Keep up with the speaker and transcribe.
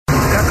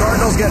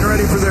Cardinals getting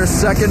ready for their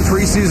second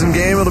preseason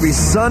game. It'll be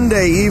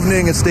Sunday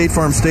evening at State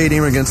Farm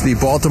Stadium against the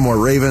Baltimore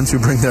Ravens, who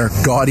bring their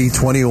gaudy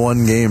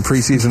 21-game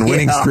preseason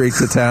winning streak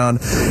to town.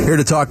 Here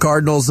to talk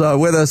Cardinals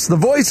with us, the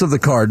voice of the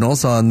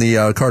Cardinals on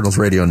the Cardinals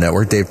Radio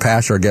Network, Dave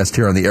Pasch, our guest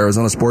here on the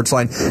Arizona Sports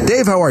Line.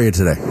 Dave, how are you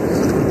today?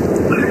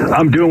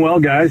 I'm doing well,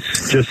 guys.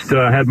 Just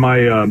had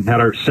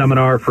our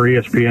seminar for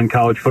ESPN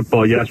college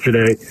football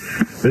yesterday.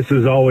 This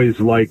is always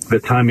like the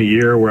time of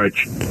year where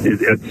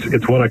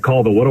it's what I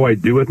call the what do I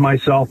do with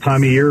myself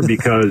time of year,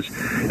 because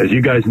as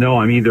you guys know,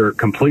 I'm either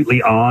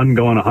completely on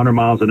going 100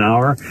 miles an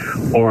hour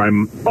or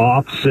I'm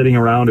off sitting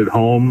around at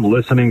home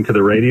listening to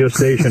the radio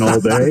station all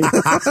day.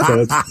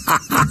 So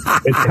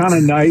it's kind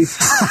of nice.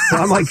 So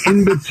I'm like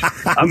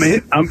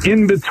I'm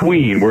in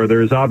between where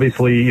there's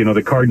obviously,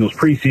 the Cardinals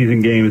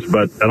preseason games,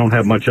 but I don't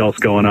have much else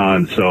going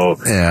on, so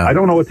yeah. I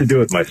don't know what to do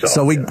with myself.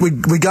 So we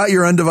got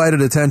your undivided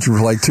attention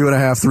for like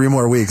 2.5-3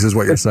 more weeks is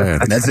what you're saying.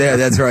 That's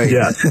right.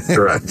 Yeah,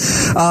 correct.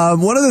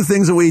 One of the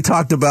things that we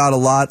talked about a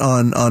lot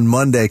on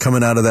Monday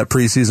coming out of that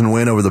preseason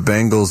win over the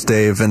Bengals,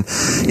 Dave, and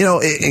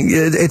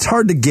it's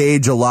hard to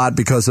gauge a lot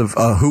because of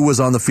who was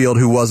on the field,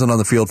 who wasn't on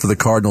the field for the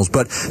Cardinals,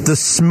 but the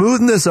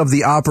smoothness of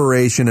the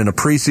operation in a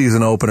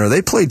preseason opener,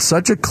 they played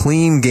such a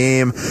clean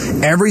game,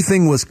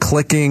 everything was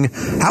clicking.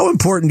 How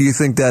important do you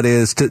think that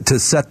is to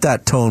set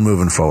that tone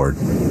moving forward?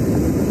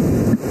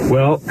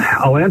 Well,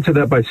 I'll answer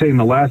that by saying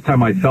the last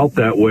time I felt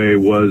that way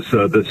was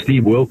the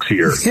Steve Wilkes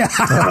year.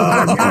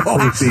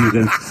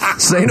 Preseason.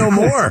 Say no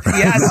more.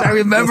 Yes, I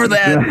remember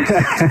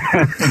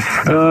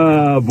that.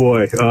 Oh,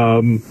 boy.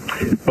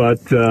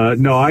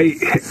 No,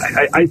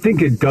 I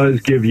think it does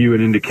give you an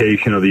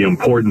indication of the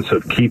importance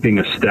of keeping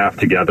a staff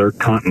together,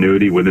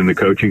 continuity within the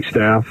coaching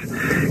staff.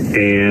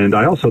 And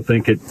I also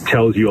think it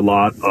tells you a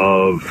lot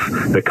of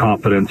the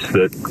confidence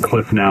that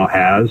Kliff now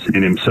has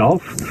in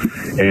himself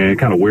and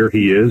kind of where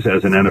he is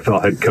as an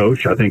NFL head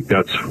coach. I think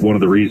that's one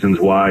of the reasons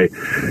why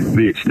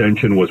the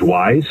extension was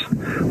wise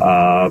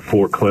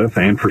for Kliff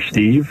and for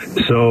Steve.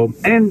 So,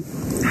 and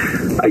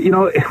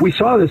we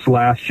saw this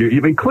last year. I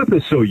mean, Kliff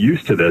is so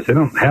used to this. They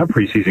don't have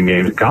preseason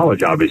games in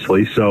college,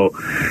 obviously. So,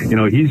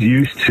 he's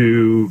used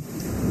to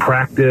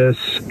practice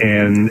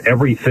and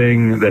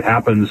everything that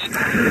happens,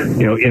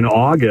 in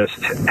August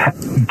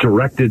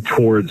directed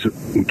towards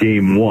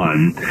game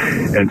one.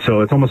 And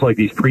so it's almost like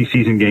these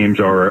preseason games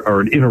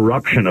are an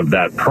interruption of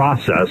that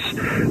process.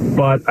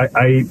 But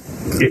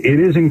it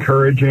is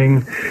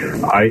encouraging.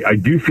 I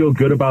do feel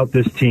good about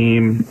this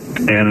team.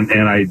 And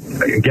I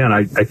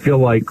feel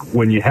like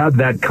when you have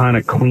that kind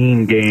of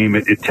clean game,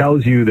 it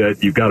tells you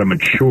that you've got a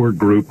mature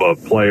group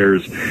of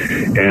players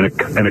and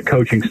a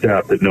coaching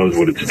staff that knows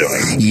what it's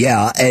doing.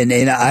 Yeah.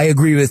 And I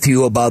agree with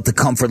you about the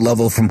comfort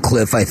level from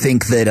Kliff. I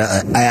think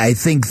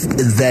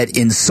that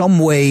in some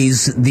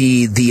ways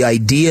the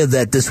idea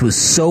that this was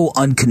so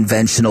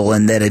unconventional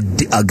and that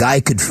a guy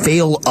could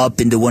fail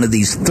up into one of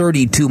these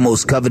 32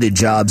 most coveted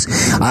jobs,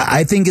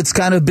 I think it's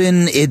kind of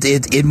been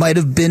it might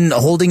have been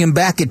holding him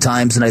back at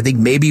times, and I think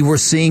maybe we're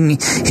seeing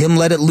him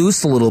let it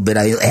loose a little bit.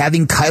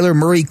 Having Kyler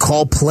Murray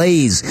call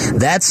plays,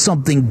 that's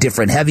something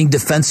different. Having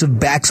defensive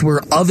backs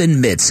wear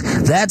oven mitts,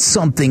 that's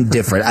something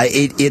different.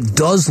 It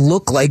does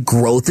look like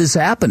growth is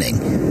happening.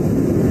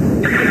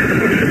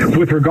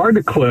 With regard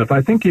to Kliff,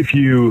 I think if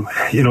you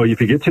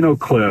get to know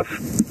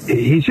Kliff,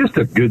 he's just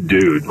a good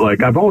dude.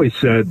 Like I've always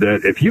said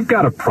that if you've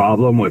got a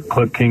problem with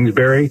Kliff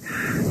Kingsbury,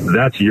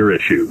 that's your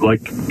issue.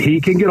 Like he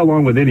can get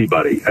along with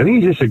anybody. I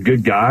think he's just a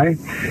good guy,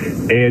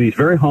 and he's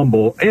very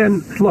humble.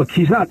 And look,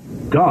 he's not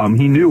dumb.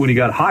 He knew when he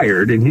got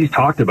hired, and he's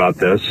talked about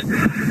this.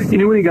 He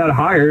knew when he got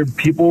hired,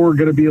 people were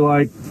going to be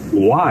like,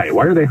 why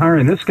are they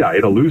hiring this guy? He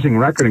had a losing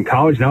record in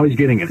college. Now he's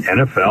getting an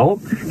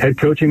NFL head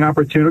coaching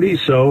opportunity.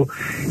 So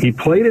he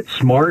played it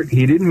smart.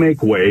 He didn't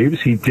make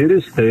waves. He did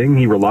his thing.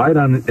 He relied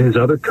on his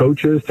other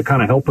coaches to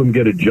kind of help him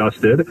get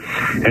adjusted.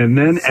 And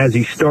then as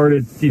you start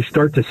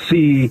to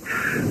see,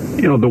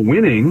 the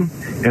winning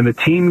and the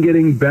team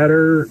getting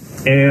better.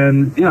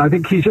 And, I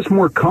think he's just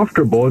more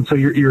comfortable. And so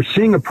you're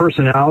seeing a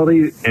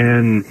personality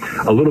and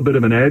a little bit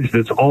of an edge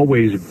that's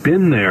always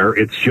been there.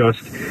 It's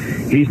just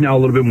he's now a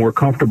little bit more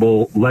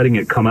comfortable letting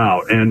it come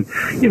out. And,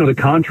 the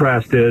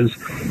contrast is,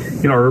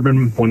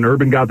 when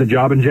Urban got the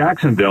job in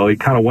Jacksonville, he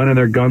kind of went in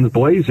there guns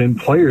blazing.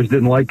 Players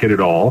didn't like it at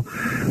all.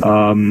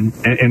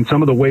 And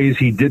some of the ways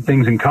he did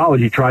things in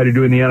college, he tried to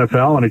do in the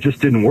NFL, and it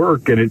just didn't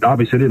work, and it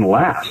obviously didn't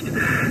last.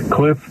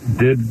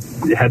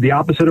 Kliff had the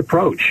opposite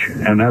approach,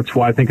 and that's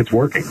why I think it's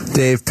working.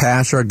 Dave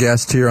Pasch, our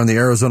guest here on the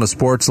Arizona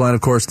Sports Line,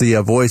 of course,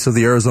 the voice of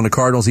the Arizona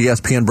Cardinals,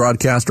 ESPN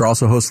broadcaster,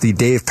 also hosts the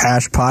Dave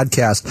Pasch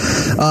podcast.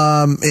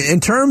 In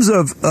terms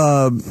of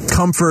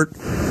comfort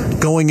comfort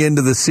going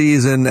into the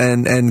season,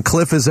 and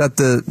Kliff is at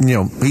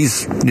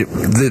he's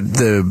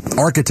the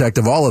architect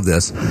of all of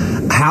this.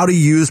 How to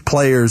use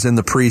players in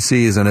the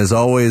preseason is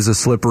always a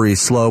slippery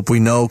slope. We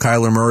know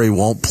Kyler Murray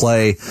won't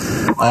play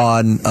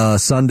on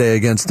Sunday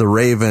against the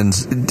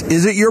Ravens.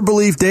 Is it your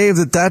belief, Dave,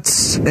 that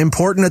that's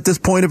important at this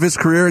point of his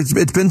career?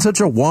 It's been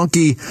such a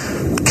wonky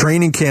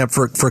training camp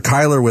for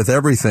Kyler with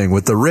everything,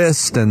 with the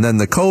wrist and then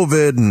the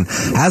COVID, and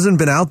hasn't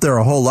been out there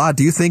a whole lot.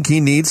 Do you think he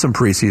needs some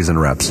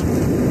preseason reps?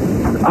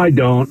 I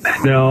don't.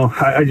 No,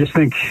 I just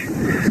think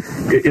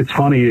it's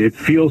funny. It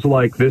feels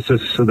like this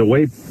is the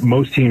way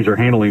most teams are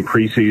handling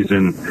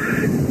preseason.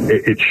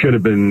 It should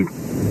have been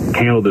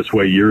handled this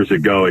way years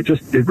ago. It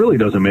really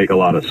doesn't make a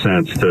lot of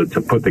sense to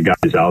put the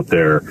guys out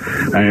there.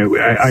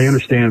 I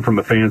understand from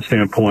a fan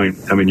standpoint.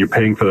 I mean, you're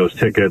paying for those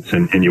tickets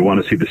and you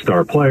want to see the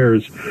star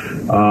players.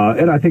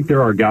 And I think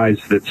there are guys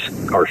that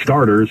are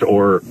starters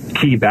or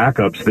key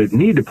backups that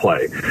need to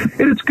play.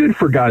 And it's good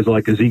for guys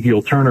like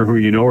Ezekiel Turner, who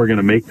are going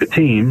to make the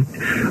team,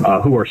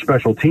 who are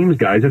special teams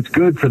guys. It's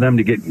good for them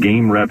to get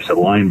game reps at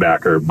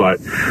linebacker. But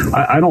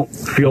I don't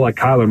feel like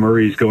Kyler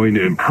Murray is going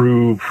to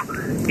improve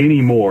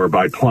anymore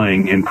by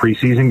playing in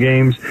preseason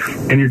games,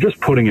 and you're just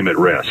putting him at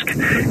risk.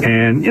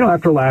 And,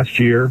 after last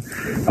year,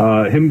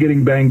 him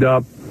getting banged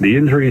up, the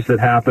injuries that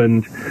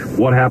happened,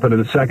 what happened in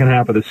the second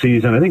half of the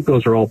season, I think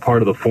those are all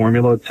part of the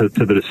formula to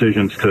the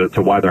decisions to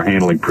why they're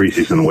handling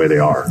preseason the way they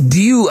are.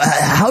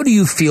 How do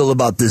you feel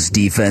about this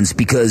defense?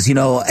 Because,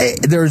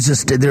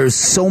 there's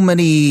so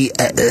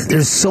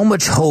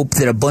much hope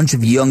that a bunch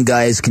of young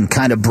guys can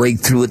kind of break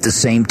through at the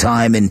same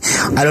time, and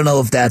I don't know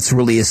if that's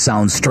really a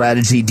sound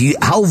strategy.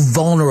 How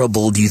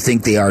vulnerable do you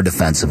think they are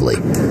defensively?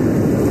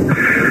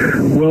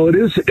 Well,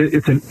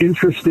 it's an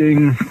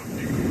interesting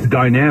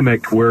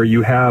dynamic where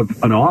you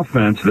have an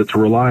offense that's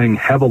relying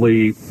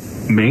heavily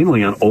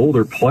mainly on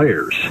older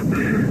players.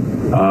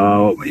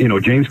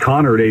 James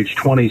Conner at age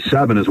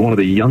 27 is one of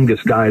the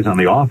youngest guys on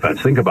the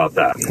offense. Think about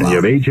that. Wow. You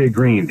have A.J.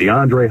 Green,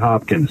 DeAndre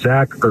Hopkins,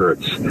 Zach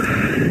Ertz,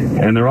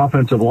 and their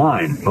offensive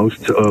line,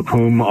 most of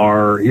whom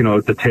are,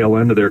 at the tail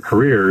end of their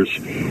careers,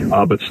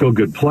 but still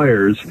good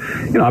players.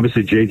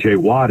 Obviously J.J.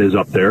 Watt is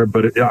up there,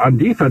 but on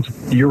defense,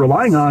 you're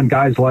relying on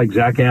guys like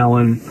Zach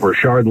Allen,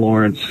 Rashard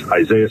Lawrence,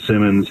 Isaiah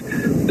Simmons,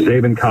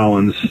 Zaven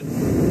Collins,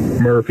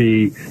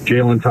 Murphy,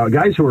 Jalen Todd,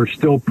 guys who are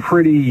still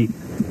pretty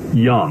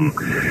young.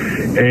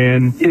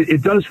 And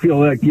it does feel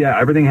like,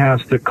 everything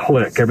has to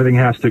click. Everything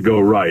has to go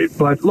right.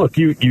 But look,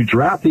 you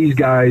draft these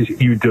guys,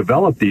 you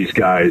develop these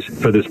guys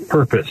for this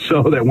purpose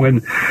so that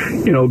when,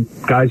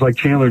 guys like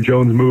Chandler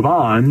Jones move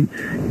on,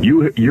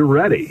 you're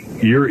ready.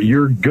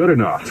 You're good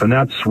enough. And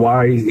that's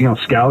why,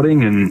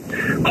 scouting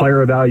and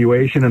player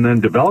evaluation and then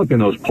developing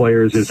those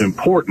players is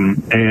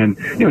important. And,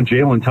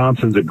 Jalen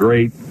Thompson's a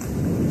great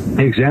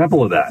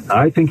example of that.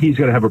 I think he's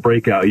going to have a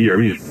breakout year. I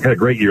mean, he's had a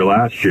great year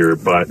last year,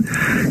 but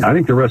I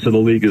think the rest of the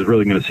league is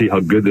really going to see how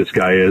good this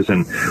guy is,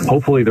 and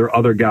hopefully there are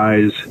other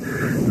guys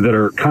that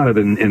are kind of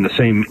in the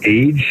same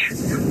age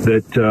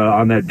that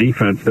on that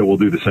defense that will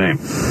do the same.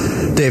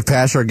 Dave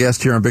Pasch, our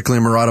guest here on Bickley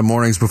and Marotta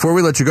Mornings. Before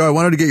we let you go, I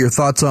wanted to get your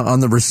thoughts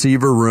on the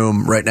receiver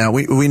room right now.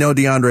 We know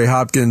DeAndre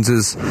Hopkins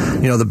is,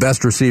 the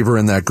best receiver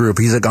in that group.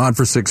 He's gone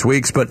for 6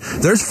 weeks, but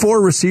there's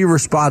 4 receiver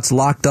spots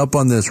locked up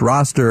on this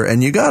roster,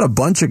 and you got a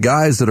bunch of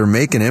guys that are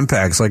making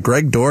impacts, like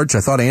Greg Dortch. I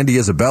thought Andy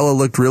Isabella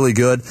looked really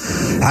good.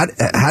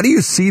 How do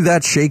you see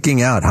that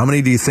shaking out? How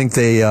many do you think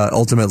they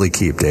ultimately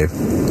keep, Dave?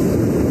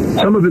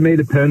 Some of it may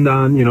depend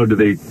on, do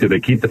they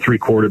keep the 3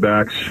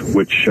 quarterbacks,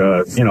 which,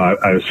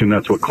 I assume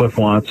that's what Kliff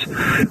wants.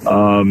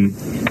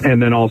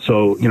 And then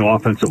also,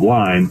 offensive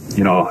line,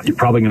 you're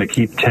probably going to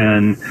keep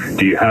 10.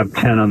 Do you have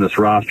 10 on this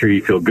roster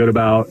you feel good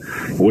about?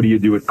 What do you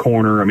do at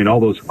corner? I mean, all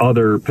those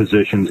other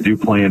positions do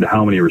play into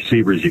how many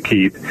receivers you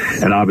keep.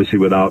 And obviously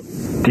without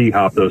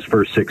D-Hop those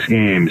first 6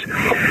 games.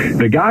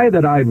 The guy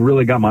that I've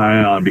really got my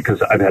eye on,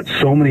 because I've had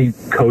so many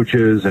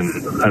coaches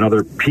and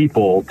other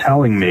people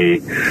telling me,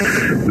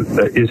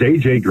 is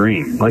A.J.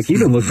 Green. Like,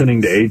 even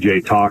listening to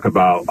A.J. talk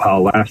about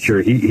how last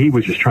year he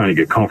was just trying to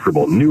get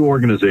comfortable. New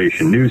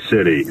organization, new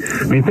city.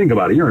 I mean, think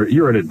about it.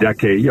 You're in a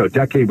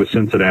decade with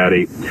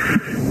Cincinnati,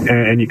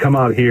 and you come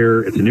out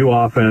here, it's a new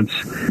offense,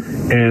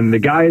 and the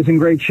guy is in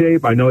great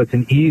shape. I know it's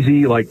an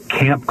easy,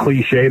 camp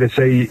cliche to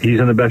say he's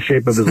in the best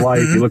shape of his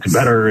life. He looks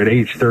better at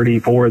age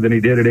 34 than he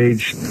did at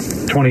age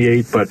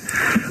 28, but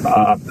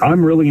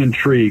I'm really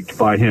intrigued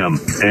by him.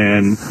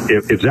 And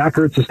if Zach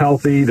Ertz is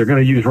healthy, they're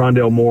going to use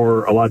Rondale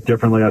Moore a lot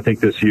differently, I think,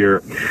 this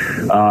year.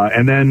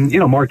 And then,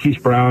 Marquise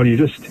Brown,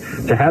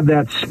 to have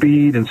that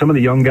speed, and some of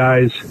the young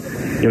guys,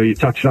 you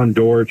touched on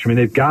Dortch. I mean,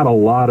 they've got a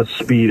lot of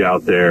speed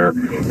out there,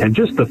 and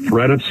just the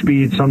threat of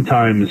speed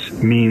sometimes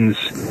means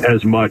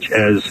as much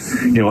as,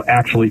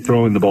 actually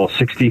throwing the ball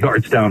 60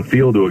 yards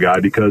downfield to a guy,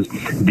 because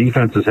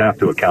defenses have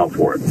to account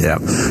for it. Yeah.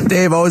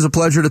 Dave, always a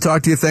pleasure to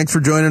talk to you. Thanks for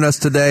joining us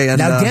today. And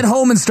now get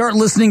home and start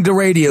listening to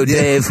radio,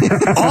 Dave.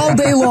 All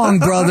day long,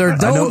 brother.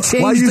 Don't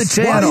change the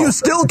channel. While you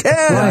still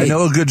can. Right. I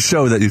know a good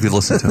show that you could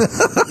listen to.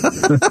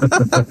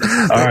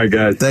 All right,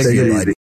 guys. Thank you.